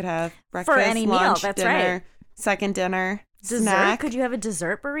that you could have breakfast, For any lunch, meal, that's dinner, right. second dinner, Dessert? snack. Could you have a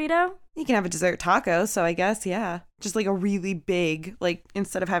dessert burrito? You can have a dessert taco, so I guess, yeah. Just like a really big, like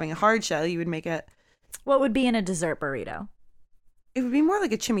instead of having a hard shell, you would make it. What would be in a dessert burrito? It would be more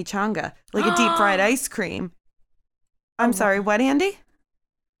like a chimichanga, like a deep fried ice cream. I'm sorry, what, Andy?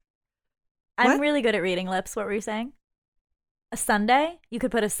 I'm What? really good at reading lips. What were you saying? A sundae? You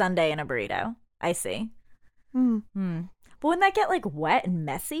could put a sundae in a burrito. I see. But wouldn't that get like wet and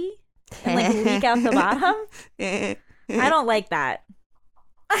messy? And like leak out the bottom? I don't like that.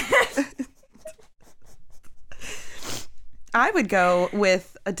 I would go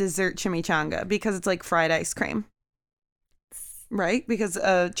with a dessert chimichanga because it's like fried ice cream. Right? Because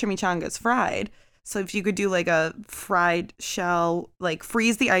chimichanga is fried. So if you could do like a fried shell, like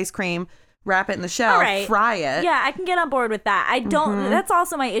freeze the ice cream, wrap it in the shell, right. fry it. Yeah, I can get on board with that. I don't. That's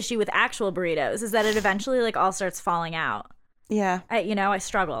also my issue with actual burritos is that it eventually like all starts falling out. Yeah. I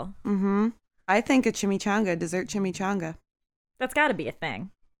struggle. I think a chimichanga, dessert chimichanga. That's got to be a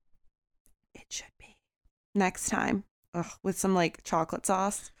thing. It should be. Next time. Ugh, with some like chocolate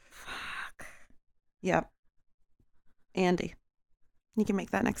sauce. Fuck. Yep. Andy. You can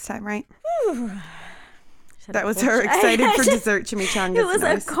make that next time, right? That was her excited for dessert chimichangas. It was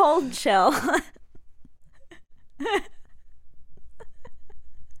a cold chill.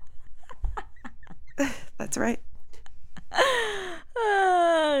 That's right.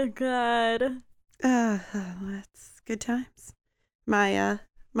 Oh, God. That's good times. My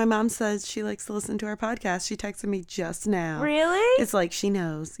mom says she likes to listen to our podcast. She texted me just now. Really? It's like she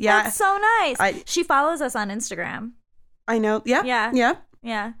knows. Yeah. That's so nice. She follows us on Instagram. I know. Yeah. Yeah. Yeah.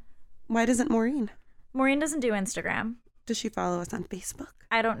 Yeah. Why doesn't Maureen? Maureen doesn't do Instagram. Does she follow us on Facebook?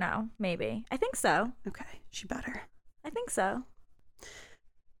 I don't know. Maybe. I think so. Okay. She better. I think so.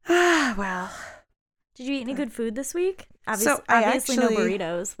 Well. Did you eat any good food this week? So Obviously no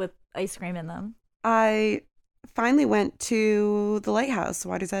burritos with ice cream in them. I finally went to the lighthouse,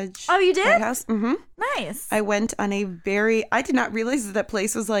 Water's Edge. Oh, you did? Lighthouse. Mm-hmm. Nice. I went on I did not realize that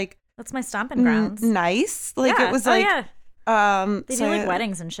place was like That's my stomping grounds. nice. Like yeah. it was like they do like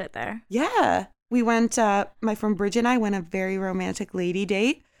weddings and shit there. Yeah. We went my friend Bridget and I went a very romantic lady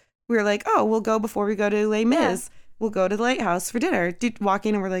date. We were like, oh, we'll go before we go to Les Mis. Yeah. We'll go to the lighthouse for dinner. Walk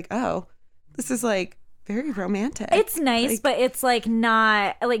in and we're like, oh, this is like very romantic. It's nice, but it's like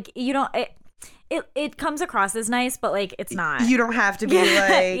not like you don't it comes across as nice, but like it's not. You don't have to be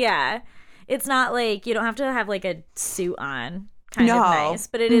like yeah. It's not like you don't have to have like a suit on. Kind of nice,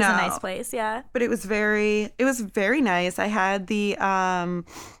 but it is a nice place, yeah. But it was very nice. I had we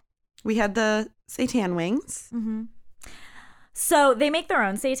had the seitan wings. Mm-hmm. So they make their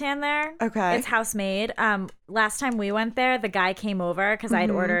own seitan there. Okay. It's house made. Last time we went there, the guy came over because we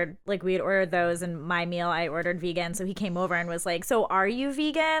had ordered those, and my meal I ordered vegan. So he came over and was like, so are you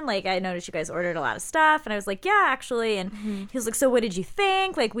vegan? Like, I noticed you guys ordered a lot of stuff. And I was like, yeah, actually. And he was like, so what did you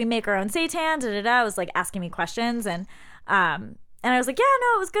think? Like, we make our own seitan, da-da-da. I was like asking me questions, and I was like, yeah,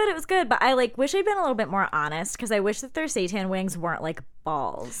 no, it was good. But I like wish I'd been a little bit more honest because I wish that their seitan wings weren't like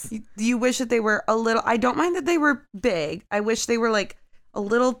balls. You wish that they were a little, I don't mind that they were big. I wish they were like a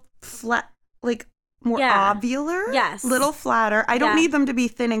little flat, like more ovular. Yes. Little flatter. I don't need them to be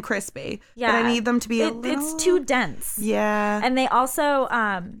thin and crispy. Yeah. But I need them to be a little. It's too dense. Yeah. And they also,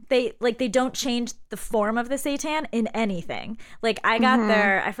 they don't change the form of the seitan in anything. Like I got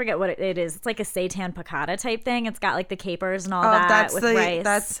their, I forget what it is. It's like a seitan piccata type thing. It's got like the capers and all that with rice.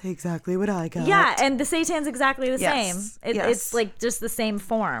 That's exactly what I got. Yeah. And the seitan's exactly the same. Yes. It's like just the same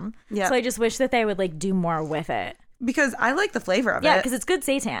form. Yeah. So I just wish that they would like do more with it. Because I like the flavor of it. Yeah, because it's good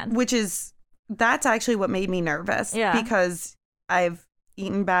seitan. That's actually what made me nervous. Yeah. Because I've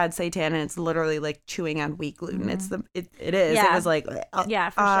eaten bad seitan and it's literally like chewing on wheat gluten. It is. Yeah. It was like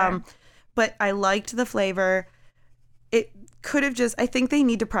yeah, for sure. But I liked the flavor. It could have I think they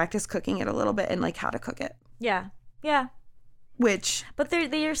need to practice cooking it a little bit and like how to cook it. Yeah. Yeah. But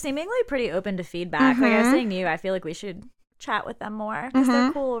they're seemingly pretty open to feedback. Like I was saying to you, I feel like we should chat with them more because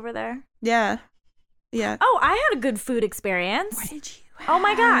they're cool over there. Yeah. Yeah. Oh, I had a good food experience. What did you have? Oh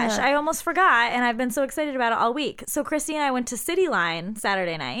my gosh, I almost forgot, and I've been so excited about it all week. So Christy and I went to City Line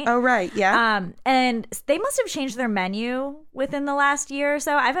Saturday night. Oh right, yeah. And they must have changed their menu within the last year or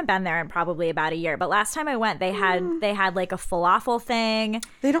so. I haven't been there in probably about a year, but last time I went, they had like a falafel thing.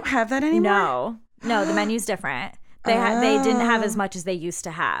 They don't have that anymore? No, the menu's different. They didn't have as much as they used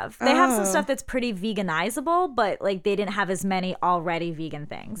to have. They have some stuff that's pretty veganizable, but like they didn't have as many already vegan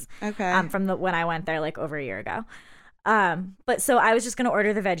things. Okay. From when I went there like over a year ago. But so I was just gonna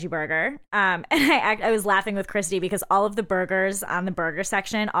order the veggie burger. And I was laughing with Christy because all of the burgers on the burger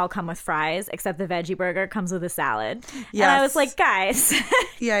section all come with fries, except the veggie burger comes with a salad. Yes. And I was like, guys,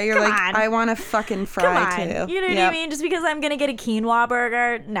 yeah, you're like, on. I want a fucking fry too. You know what I mean? Just because I'm gonna get a quinoa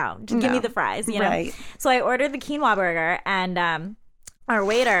burger, no, just give me the fries. You know? Right. So I ordered the quinoa burger, and our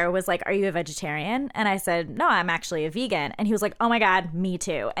waiter was like, are you a vegetarian? And I said, no, I'm actually a vegan. And he was like, oh my God, me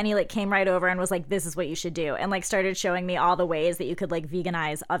too. And he like came right over and was like, this is what you should do. And like started showing me all the ways that you could like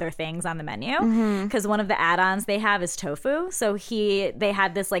veganize other things on the menu. Because one of the add-ons they have is tofu. So they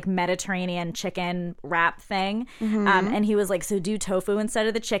had this like Mediterranean chicken wrap thing. And he was like, so do tofu instead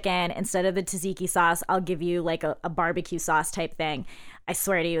of the chicken, instead of the tzatziki sauce, I'll give you like a barbecue sauce type thing. I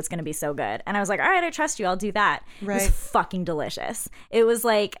swear to you, it's going to be so good. And I was like, all right, I trust you. I'll do that. Right. It was fucking delicious. It was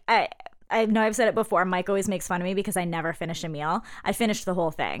like, I know I've said it before. Mike always makes fun of me because I never finish a meal. I finished the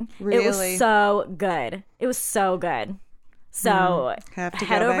whole thing. Really? It was so good. It was so good. So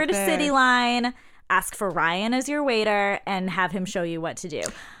head over to City Line, ask for Ryan as your waiter, and have him show you what to do.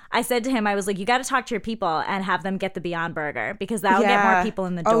 I said to him, I was like, you got to talk to your people and have them get the Beyond Burger because that will get more people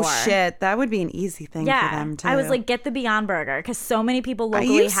in the door. Oh, shit. That would be an easy thing for them, too. I was like, get the Beyond Burger because so many people locally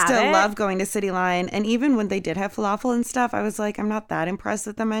have it. I used to love going to City Line. And even when they did have falafel and stuff, I was like, I'm not that impressed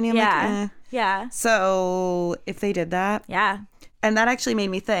with the menu. I'm like, eh. Yeah. So if they did that. Yeah. And that actually made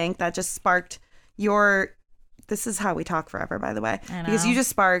me think, that just sparked this is how we talk forever, by the way. I know. Because you just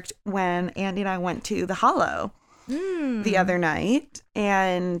sparked when Andy and I went to the Hollow the other night,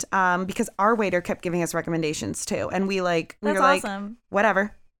 and because our waiter kept giving us recommendations too, and we were awesome. like,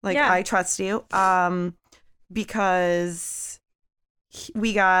 whatever, like I trust you, because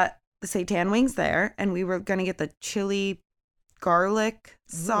we got the seitan wings there, and we were gonna get the chili garlic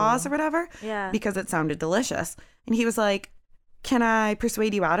sauce or whatever, because it sounded delicious, and he was like, can I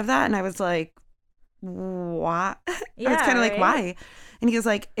persuade you out of that? And I was like, what? I was kind of like, why? And he was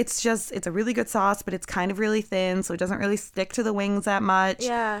like, it's a really good sauce, but it's kind of really thin, so it doesn't really stick to the wings that much.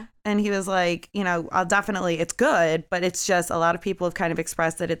 Yeah. And he was like, it's good, but it's just a lot of people have kind of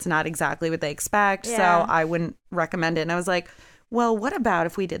expressed that it's not exactly what they expect, so I wouldn't recommend it. And I was like, well, what about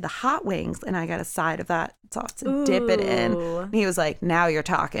if we did the hot wings and I got a side of that sauce and dip it in? And he was like, now you're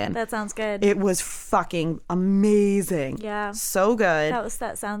talking. That sounds good. It was fucking amazing. Yeah. So good.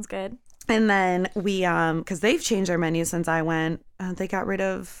 That sounds good. And then we, because they've changed their menu since I went, they got rid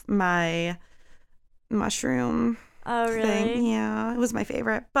of my mushroom thing. Yeah, it was my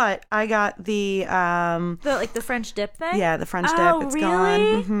favorite. But I got the French dip thing? Yeah, the French dip. It's really? gone.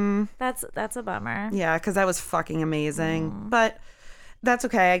 Mm-hmm. That's a bummer. Yeah, because that was fucking amazing. But that's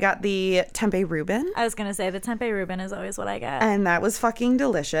okay. I got the tempeh Reuben. I was going to say, the tempeh Reuben is always what I get. And that was fucking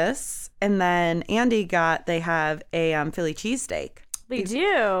delicious. And then Andy they have a Philly cheesesteak. They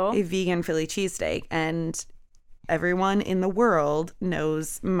do? A vegan Philly cheesesteak. And everyone in the world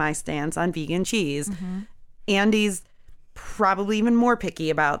knows my stance on vegan cheese. Mm-hmm. Andy's probably even more picky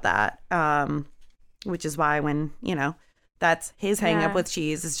about that, which is why when, that's his hang up with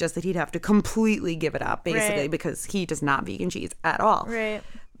cheese, is just that he'd have to completely give it up, basically, because he does not vegan cheese at all. Right.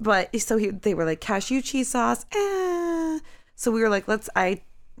 But so they were like, cashew cheese sauce. So we were like, I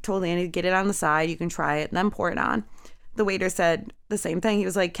told Andy to get it on the side. You can try it and then pour it on. The waiter said the same thing. He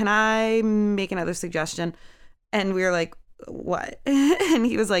was like, can I make another suggestion? And we were like, what? And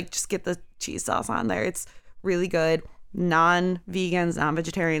he was like, just get the cheese sauce on there. It's really good. Non-vegans,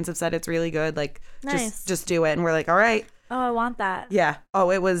 non-vegetarians have said it's really good. Like, nice. just do it. And we're like, all right. Oh, I want that. Yeah.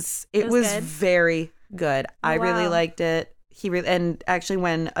 Oh, it was very good. I really liked it. And actually,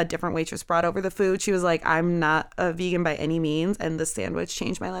 when a different waitress brought over the food, she was like, I'm not a vegan by any means, and this sandwich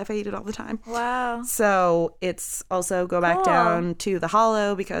changed my life. I eat it all the time. Wow. So it's also go back down to the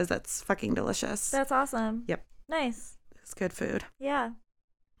Hollow because that's fucking delicious. That's awesome. Yep. Nice. It's good food. Yeah.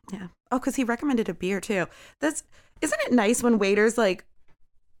 Yeah. Oh, because he recommended a beer too. Isn't it nice when waiters like,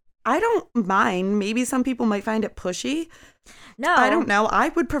 I don't mind. Maybe some people might find it pushy. No. I don't know. I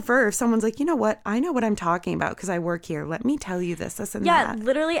would prefer if someone's like, you know what? I know what I'm talking about because I work here. Let me tell you this and that. Yeah,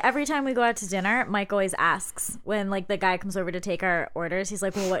 literally every time we go out to dinner, Mike always asks when like the guy comes over to take our orders. He's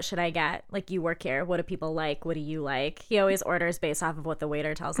like, well, what should I get? Like, you work here. What do people like? What do you like? He always orders based off of what the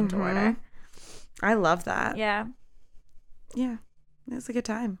waiter tells him to order. I love that. Yeah. Yeah. It's a good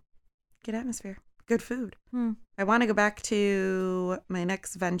time. Good atmosphere. Good food. I want to go back to my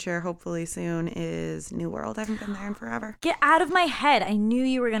next venture, hopefully soon, is New World. I haven't been there in forever. Get out of my head. I knew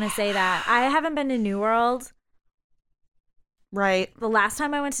you were going to say that. I haven't been to New World Right. The last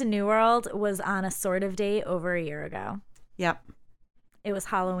time I went to New World was on a sort of date over a year ago. Yep. It was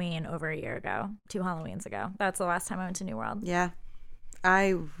Halloween over a year ago. 2 Halloweens ago. That's the last time I went to New World. Yeah.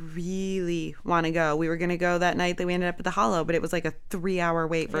 I really want to go. We were going to go that night that we ended up at the Hollow, but it was like a 3-hour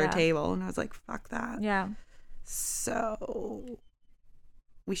wait for a table. And I was like, fuck that. Yeah. So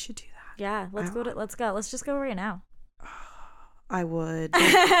we should do that. Yeah. Let's go. Let's just go right now. I would.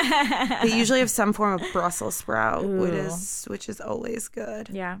 They usually have some form of Brussels sprout, which is always good.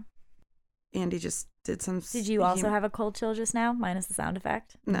 Yeah. Andy just did some. Did you also have a cold chill just now, minus the sound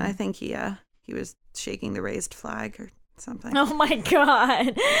effect? No, I think he was shaking the raised flag or something. Oh my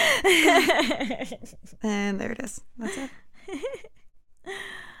God. And there it is. That's it.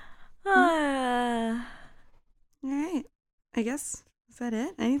 All right. I guess, is that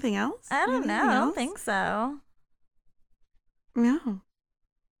it? Anything else? I don't know. I don't think so. No.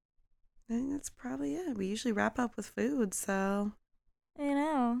 I think that's probably it. We usually wrap up with food, so. You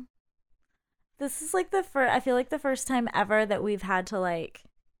know. This is like I feel like the first time ever that we've had to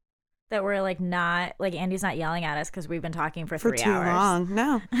that we're not, Andy's not yelling at us because we've been talking for 3 hours. For too long.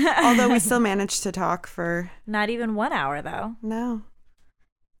 No. Although we still managed to talk for. Not even 1 hour, though. No.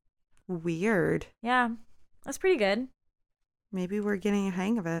 Weird. Yeah. That's pretty good. Maybe we're getting a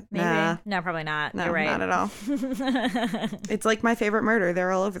hang of it. Maybe. Nah. No, probably not. No, You're right. not at all. It's like My Favorite Murder.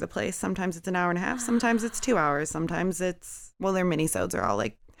 They're all over the place. Sometimes it's an hour and a half. Sometimes it's 2 hours. Sometimes it's, their mini-sodes are all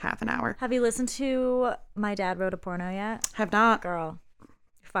like half an hour. Have you listened to My Dad Wrote a Porno yet? Have not. Girl,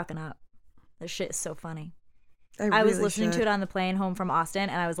 you're fucking up. This shit is so funny. I was listening to it on the plane home from Austin,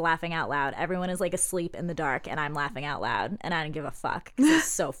 and I was laughing out loud. Everyone is asleep in the dark, and I'm laughing out loud, and I don't give a fuck. It's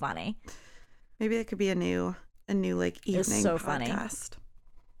so funny. Maybe it could be a new evening it's so podcast. Funny. That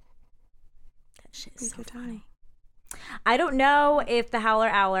shit is so funny. Time. I don't know if the Howler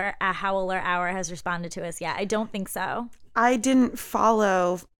Hour has responded to us yet. I don't think so. I didn't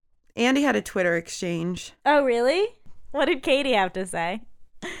follow. Andy had a Twitter exchange. Oh, really? What did Katie have to say?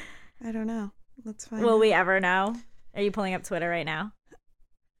 I don't know. Let's find Will out. we ever know? Are you pulling up Twitter right now?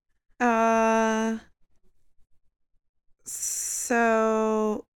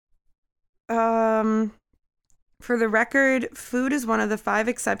 So, for the record, food is one of the 5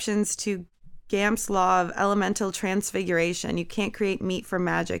 exceptions to Gamp's law of elemental transfiguration. You can't create meat from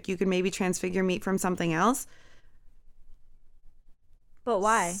magic. You can maybe transfigure meat from something else. But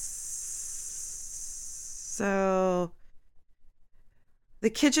why? So, the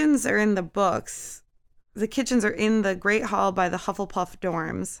kitchens are in the books. The kitchens are in the Great Hall by the Hufflepuff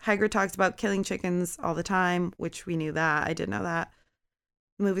dorms. Hagrid talks about killing chickens all the time, which we knew that. I did know that.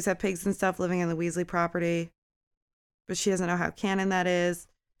 The movies have pigs and stuff living on the Weasley property. But she doesn't know how canon that is.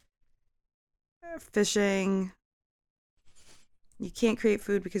 Fishing. You can't create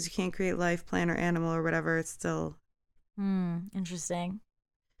food because you can't create life, plant, or animal, or whatever. It's still... Interesting.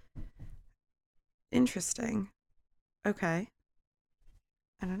 Interesting. Okay.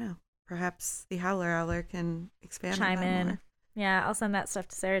 I don't know. Perhaps the Howler can expand Chime on that in. more. Yeah, I'll send that stuff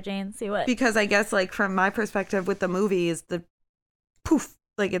to Sarah Jane. See what. Because I guess from my perspective with the movies, the poof,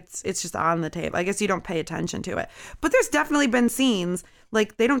 it's just on the table. I guess you don't pay attention to it. But there's definitely been scenes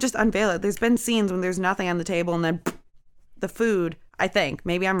they don't just unveil it. There's been scenes when there's nothing on the table and then the food. I think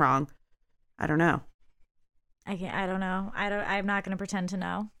maybe I'm wrong. I don't know. I don't know. I'm not going to pretend to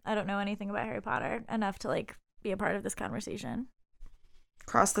know. I don't know anything about Harry Potter enough to be a part of this conversation.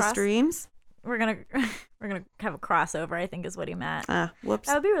 Cross the streams. We're gonna have a crossover, I think is what he meant. Whoops.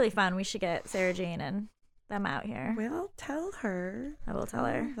 That would be really fun. We should get Sarah Jane and them out here. We'll tell her. I will tell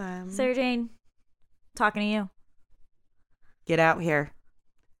her. Them. Sarah Jane, talking to you. Get out here.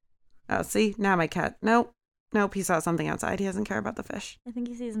 Oh, see? Now my cat. Nope, he saw something outside. He doesn't care about the fish. I think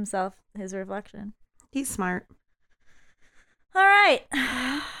he sees himself, his reflection. He's smart. All right.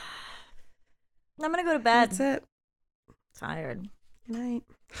 I'm gonna go to bed. That's it. Tired. Good night.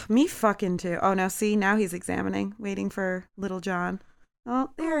 Me fucking too. Oh, no, see? Now he's examining, waiting for Little John.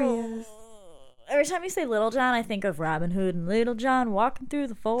 Oh, there he is. Every time you say Little John, I think of Robin Hood and Little John walking through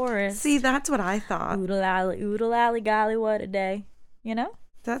the forest. See, that's what I thought. Oodle alley, golly, what a day. You know?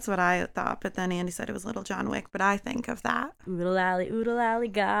 That's what I thought, but then Andy said it was Little John Wick, but I think of that. Oodle alley,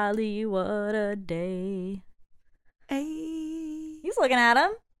 golly, what a day. Hey. He's looking at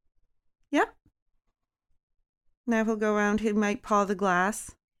him. Yep. Now he'll go around. He might paw the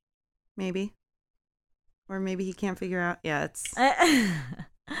glass. Maybe. Or maybe he can't figure out. Yeah, it's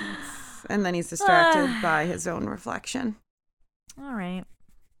and then he's distracted by his own reflection. All right.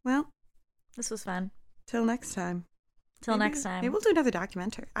 Well, this was fun. Till next time. Next time. Maybe we'll do another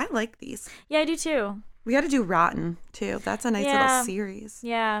documentary. I like these. Yeah, I do too. We got to do Rotten, too. That's a nice little series.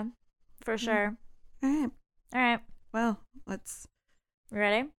 Yeah, for sure. All right. All right. Well, let's You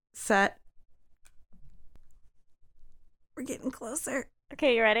ready? set. We're getting closer.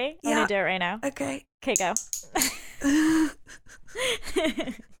 Okay, you ready? I'm Yeah. gonna do it right now. Okay. Okay, go.